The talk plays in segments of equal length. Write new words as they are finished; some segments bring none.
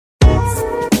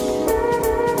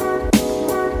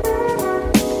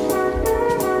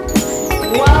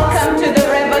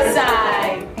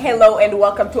Hello and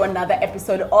welcome to another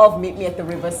episode of Meet Me at the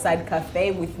Riverside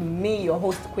Cafe with me, your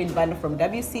host Queen Vanda from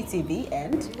WCTV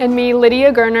and me,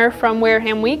 Lydia Gerner from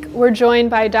Wareham Week. We're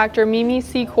joined by Dr. Mimi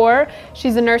Secor.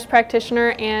 She's a nurse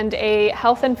practitioner and a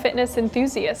health and fitness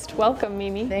enthusiast. Welcome,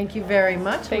 Mimi. Thank you very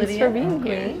much, Thanks Lydia. for being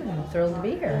here. I'm thrilled to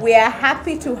be here. We are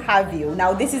happy to have you.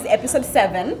 Now this is episode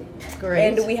 7. Great.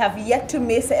 And we have yet to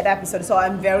miss an episode, so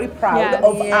I'm very proud Yes.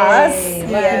 of Yay.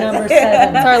 us. Lucky number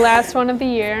 7. It's our last one of the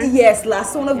year. Yes,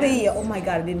 last one of the year. Oh my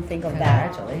God, I didn't think of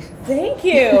that. Congratulations. Thank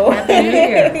you. Happy New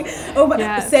Year. Oh my,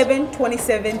 Yes.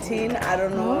 2017, I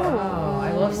don't know. Oh,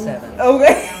 I love 7.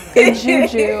 Okay. Good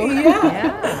juju.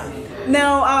 Yeah.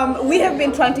 Now, we have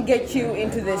been trying to get you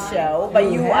into this show,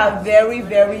 but you are very,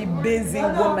 very busy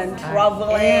woman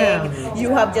traveling. You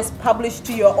have just published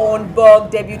your own book,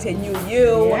 Debut a New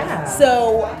You. Yeah.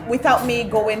 So, without me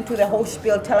going to the whole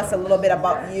spiel, tell us a little bit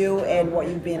about you and what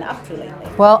you've been up to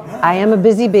lately. Well, I am a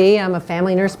busy bee. I'm a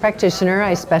family nurse practitioner.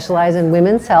 I specialize in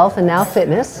women's health and now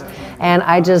fitness. And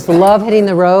I just love hitting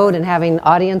the road and having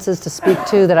audiences to speak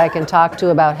to that I can talk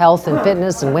to about health and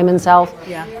fitness and women's health.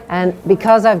 Yeah. And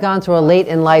because I've gone through a late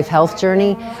in life health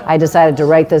journey, I decided to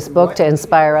write this book to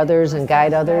inspire others and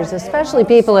guide others, especially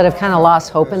people that have kind of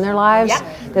lost hope in their lives,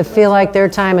 that feel like their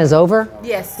time is over.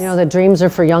 Yes. You know, the dreams are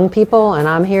for young people, and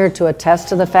I'm here to attest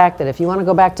to the fact that if you want to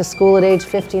go back to school at age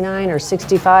 59 or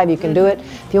 65, you can do it.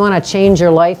 If you want to change your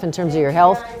life in terms of your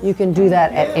health, you can do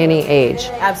that at any age.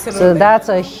 Absolutely. So that's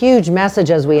a huge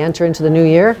message as we enter into the new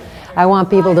year. I want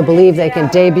people to believe they can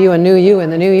debut a new you in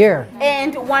the new year.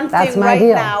 And one That's thing my right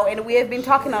deal. now, and we have been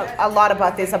talking a lot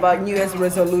about this, about New Year's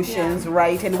resolutions,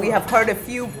 right? And we have heard a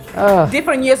few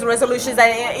different New Year's resolutions,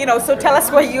 and, you know, so tell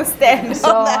us where you stand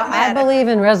So on that I matter. believe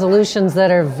in resolutions that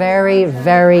are very,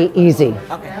 very easy,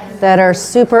 that are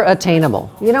super attainable.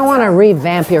 You don't want to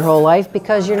revamp your whole life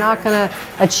because you're not going to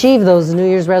achieve those New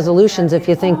Year's resolutions if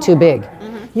you think too big.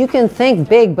 You can think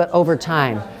big, but over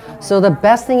time. So the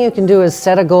best thing you can do is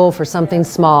set a goal for something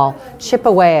small, chip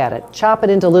away at it, chop it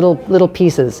into little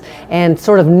pieces, and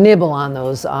sort of nibble on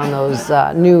those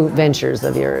new ventures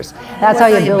of yours. That's how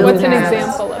you build. What's an new habits.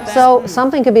 example of that? So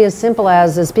something could be as simple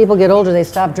as people get older, they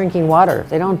stop drinking water.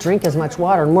 They don't drink as much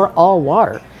water, and we're all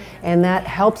water. And that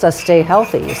helps us stay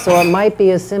healthy. So it might be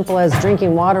as simple as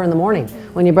drinking water in the morning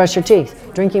when you brush your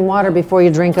teeth, drinking water before you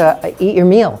eat your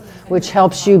meal, which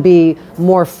helps you be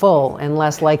more full and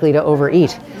less likely to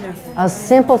overeat. A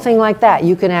simple thing like that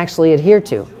you can actually adhere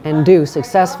to and do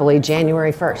successfully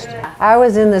January 1st. I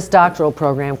was in this doctoral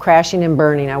program, crashing and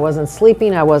burning. I wasn't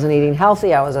sleeping, I wasn't eating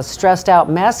healthy, I was a stressed out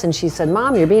mess, and she said,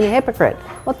 "Mom, you're being a hypocrite.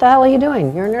 What the hell are you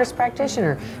doing? You're a nurse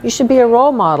practitioner. You should be a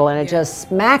role model," and it just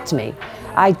smacked me.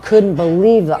 I couldn't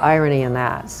believe the irony in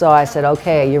that. So I said,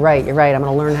 okay, you're right. I'm going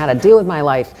to learn how to deal with my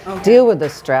life, deal with the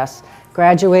stress.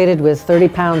 Graduated with 30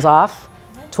 pounds off,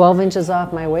 12 inches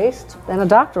off my waist, and a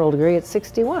doctoral degree at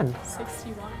 61.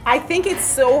 I think it's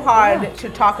so hard to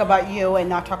talk about you and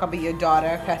not talk about your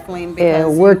daughter, Kathleen,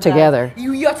 because we're together.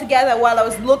 You're together. While I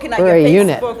was looking at We're your a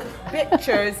unit. Facebook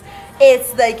pictures,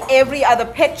 it's like every other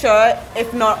picture,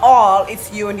 if not all,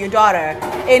 it's you and your daughter.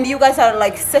 And you guys are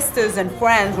like sisters and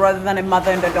friends rather than a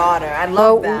mother and a daughter. I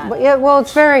love that. Yeah, well,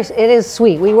 it is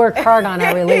sweet. We work hard on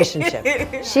our relationship.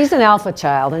 She's an alpha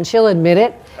child, and she'll admit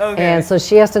it. Okay. And so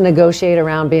she has to negotiate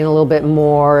around being a little bit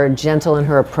more gentle in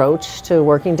her approach to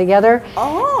working together.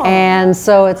 Oh. And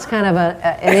so it's kind of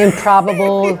an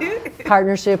improbable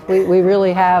partnership. We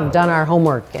really have done our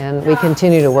homework, and we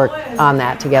continue to work on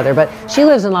that together. But she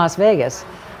lives in Las Vegas.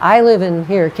 I live in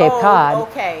here, Cape Cod.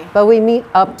 Okay. But we meet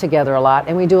up together a lot,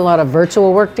 and we do a lot of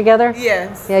virtual work together.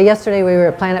 Yes. Yeah, yesterday we were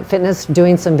at Planet Fitness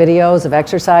doing some videos of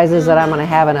exercises that I'm going to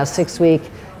have in a 6-week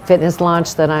fitness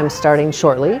launch that I'm starting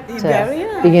shortly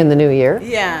to begin the new year.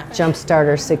 Yeah. Jumpstart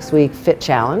our 6-week fit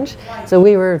challenge. So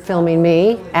we were filming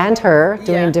me and her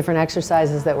doing different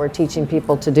exercises that we're teaching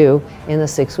people to do in the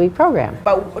 6-week program.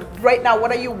 But right now, what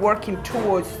are you working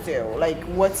towards to? Like,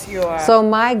 what's your... So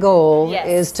my goal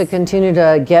is to continue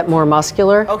to get more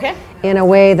muscular in a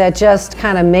way that just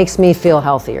kind of makes me feel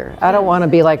healthier. I don't want to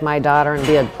be like my daughter and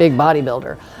be a big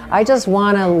bodybuilder. I just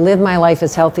want to live my life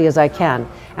as healthy as I can.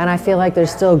 And I feel like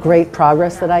there's still great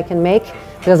progress that I can make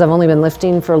because I've only been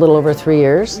lifting for a little over 3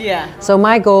 years. Yeah. So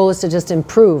my goal is to just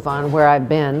improve on where I've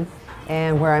been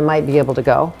and where I might be able to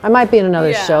go. I might be in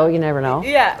another show, you never know.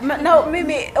 Yeah, no,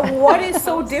 Mimi, what is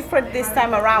so different this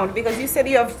time around? Because you said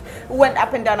you have went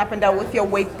up and down with your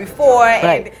weight before,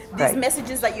 and these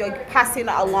messages that you're passing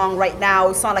along right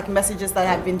now sound like messages that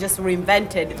have been just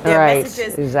reinvented. They're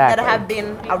messages that have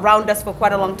been around us for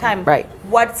quite a long time. Right.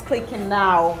 What's clicking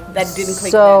now that didn't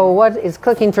click So then? what is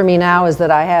clicking for me now is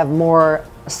that I have more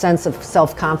sense of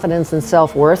self-confidence and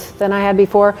self-worth than I had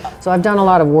before. So I've done a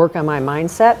lot of work on my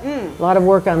mindset, a lot of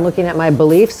work on looking at my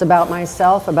beliefs about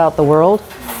myself, about the world.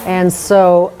 And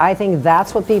so I think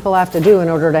that's what people have to do in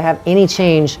order to have any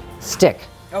change stick.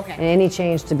 Okay. And any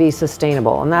change to be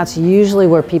sustainable. And that's usually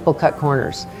where people cut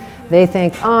corners. They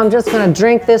think, oh, I'm just going to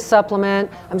drink this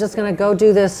supplement. I'm just going to go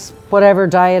do this whatever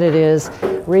diet it is,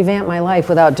 revamp my life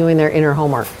without doing their inner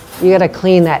homework. You got to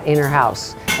clean that inner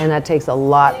house, and that takes a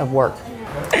lot of work.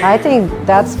 I think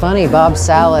that's funny, Bob's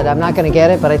salad. I'm not going to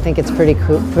get it, but I think it's pretty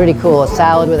cool. A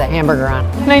salad with a hamburger on.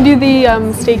 Can I do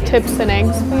the steak tips and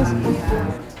eggs, please?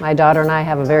 My daughter and I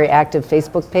have a very active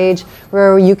Facebook page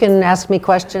where you can ask me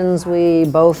questions. We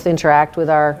both interact with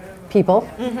our people.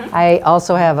 I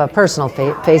also have a personal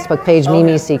Facebook page,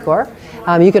 Mimi Secor.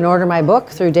 You can order my book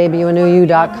through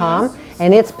debutandewyou.com.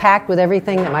 And it's packed with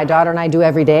everything that my daughter and I do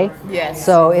every day. Yes.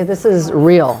 So this is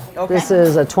real. Okay. This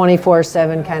is a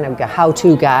 24/7 kind of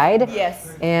how-to guide.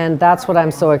 Yes. And that's what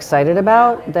I'm so excited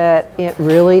about, that it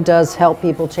really does help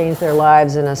people change their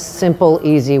lives in a simple,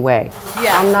 easy way.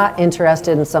 Yeah. I'm not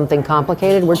interested in something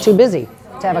complicated. We're too busy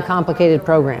to have a complicated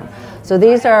program. So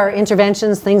these are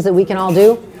interventions, things that we can all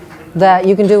do, that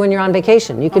you can do when you're on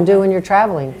vacation, you can do when you're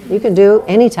traveling, you can do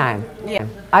anytime. Yeah.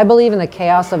 I believe in the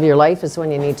chaos of your life is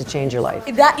when you need to change your life.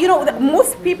 That, you know,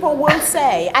 most people will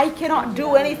say, I cannot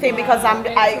do anything because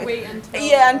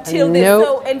until this. Nope.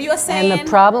 So, and you're saying. And the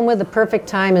problem with the perfect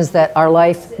time is that our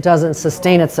life doesn't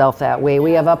sustain itself that way.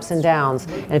 We have ups and downs.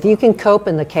 And if you can cope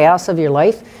in the chaos of your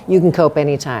life, you can cope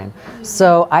anytime.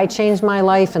 So I changed my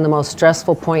life in the most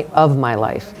stressful point of my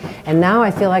life. And now I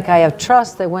feel like I have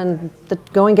trust that when the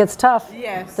going gets tough,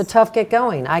 yes, the tough get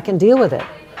going. I can deal with it.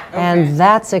 Okay. And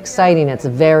that's exciting. It's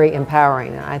very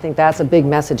empowering. And I think that's a big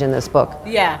message in this book.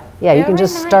 Yeah. Yeah, you can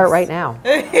just start right now.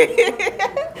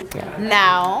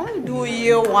 Now, do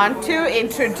you want to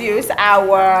introduce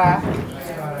our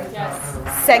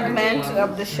segment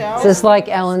of the show? Is this like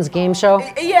Ellen's game show?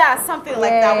 Yeah, something like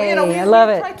that. You know, I love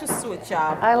it. Try to switch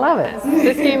up. I love it.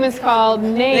 This game is called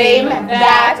Name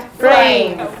That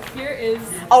Frame. Here is.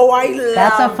 Oh, I love.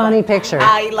 That's a funny picture.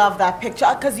 I love that picture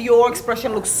because your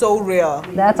expression looks so real.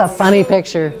 That's a funny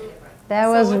picture. That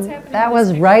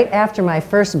was right after my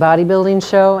first bodybuilding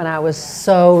show, and I was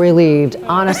so relieved.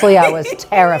 Honestly, I was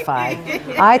terrified.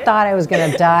 I thought I was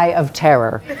going to die of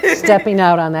terror stepping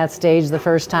out on that stage the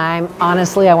first time.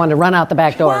 Honestly, I wanted to run out the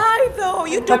back door. Why though?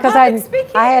 You don't Because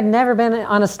I had never been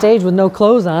on a stage with no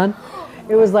clothes on.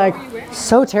 It was like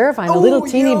so terrifying. A little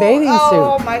teeny bathing suit.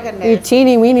 Oh my goodness. A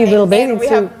teeny weeny little bathing we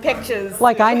suit. have pictures.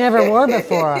 Like I never wore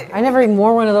before. I never even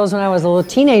wore one of those when I was a little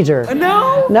teenager.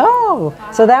 No? No.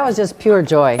 So that was just pure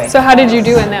joy. So how did you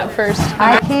do in that first?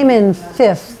 I came in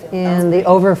 5th in the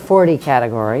over 40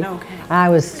 category. Okay. I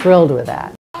was thrilled with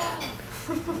that.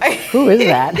 Who is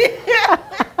that?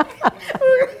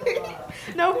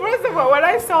 No, first of all, when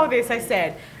I saw this, I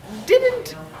said,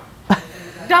 didn't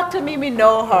Dr. Mimi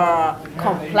know her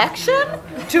complexion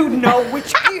to know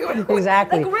which you?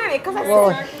 Exactly. Like really? Because I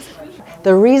Well,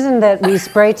 the reason that we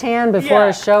spray tan before Yeah.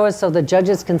 a show is so the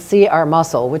judges can see our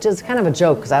muscle, which is kind of a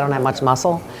joke because I don't have much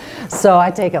muscle. So I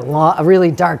take a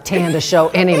really dark tan to show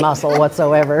any muscle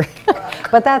whatsoever.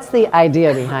 But that's the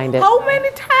idea behind it. How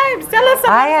many times? Tell us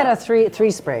about I had a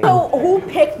three spray. So who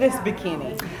picked this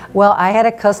bikini? Well, I had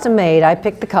a custom made. I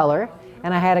picked the color,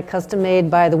 and I had it custom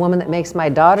made by the woman that makes my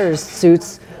daughter's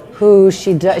suits, who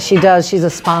she's a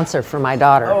sponsor for my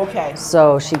daughter. Okay.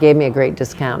 So she gave me a great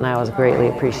discount, and I was greatly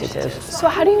appreciative. So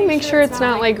how do you make sure it's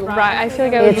not like I feel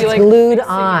like I would It's be like glued fixing it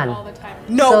on. all the time.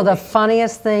 No. So the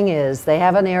funniest thing is they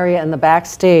have an area in the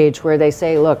backstage where they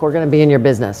say, look, we're going to be in your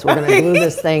business. We're going to glue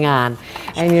this thing on.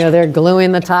 And, they're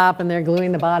gluing the top and they're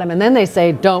gluing the bottom. And then they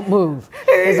say, don't move.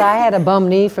 Because I had a bum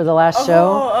knee for the last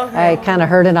show. Okay. I kind of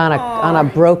hurt it on a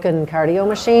broken cardio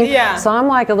machine. Yeah. So I'm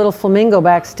like a little flamingo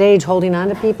backstage holding on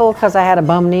to people because I had a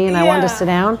bum knee and I wanted to sit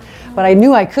down. But I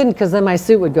knew I couldn't because then my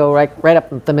suit would go right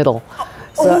up the middle.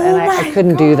 So, and I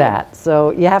couldn't do that.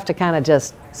 So you have to kind of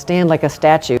just stand like a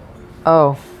statue.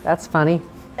 Oh, that's funny.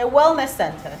 A wellness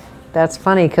center. That's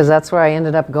funny because that's where I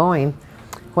ended up going.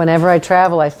 Whenever I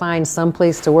travel, I find some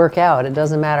place to work out. It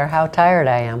doesn't matter how tired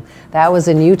I am. That was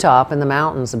in Utah up in the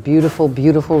mountains, a beautiful,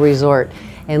 beautiful resort.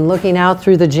 And looking out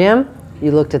through the gym, you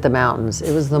looked at the mountains.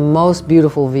 It was the most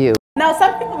beautiful view. Now,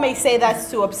 some people may say that's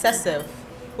too obsessive.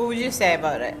 What would you say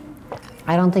about it?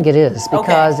 I don't think it is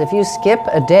because if you skip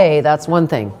a day, that's one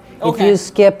thing. If you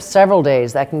skip several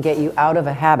days, that can get you out of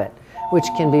a habit, which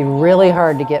can be really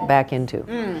hard to get back into.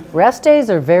 Rest days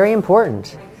are very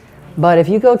important, but if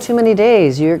you go too many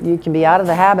days, you can be out of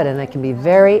the habit and it can be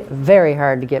very, very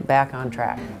hard to get back on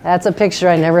track. That's a picture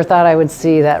I never thought I would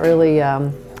see. That really,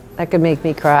 That could make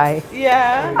me cry.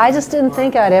 Yeah. I just didn't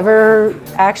think I'd ever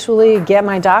actually get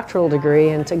my doctoral degree,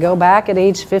 and to go back at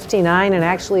age 59 and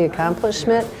actually accomplish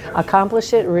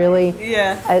it really,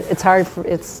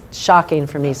 it's shocking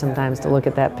for me sometimes to look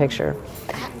at that picture.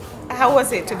 How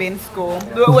was it to be in school?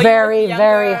 Very,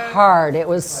 very hard. It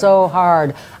was so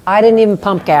hard. I didn't even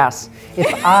pump gas.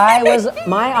 If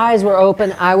my eyes were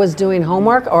open, I was doing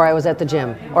homework, or I was at the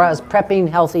gym, or I was prepping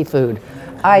healthy food.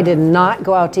 I did not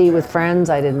go out to eat with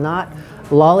friends. I did not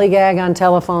lollygag on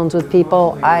telephones with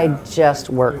people. I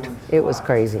just worked. It was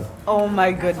crazy. Oh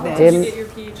my goodness. Did you get your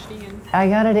PhD in? I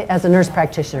got it as a nurse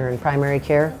practitioner in primary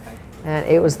care, and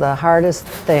it was the hardest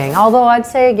thing. Although I'd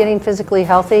say getting physically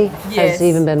healthy has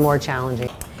even been more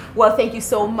challenging. Well, thank you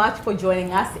so much for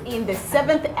joining us in the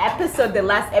 7th episode, the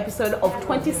last episode of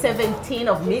 2017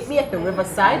 of Meet Me at the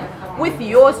Riverside, with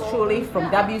yours truly from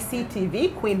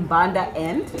WCTV, Queen Banda,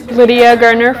 and Lydia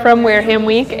Gerner from Wareham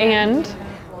Week, and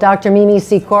Dr. Mimi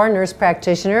Secor, nurse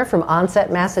practitioner from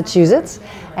Onset, Massachusetts.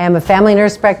 I'm a family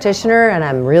nurse practitioner, and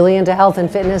I'm really into health and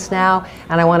fitness now,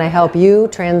 and I want to help you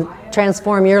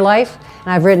transform your life.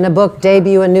 And I've written a book,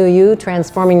 Debut a New You,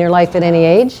 Transforming Your Life at Any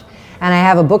Age. And I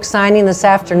have a book signing this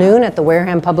afternoon at the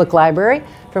Wareham Public Library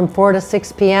from 4 to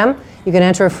 6 p.m. You can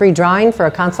enter a free drawing for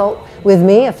a consult with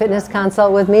me, a fitness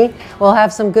consult with me. We'll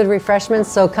have some good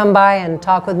refreshments, so come by and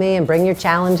talk with me and bring your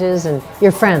challenges and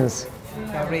your friends.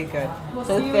 Very good.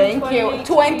 So thank you.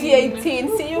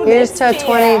 2018. See you Here's next to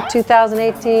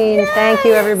 2018. Yes. Thank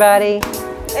you, everybody.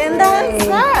 And that's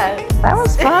that. That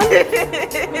was fun.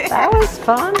 That was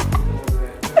fun.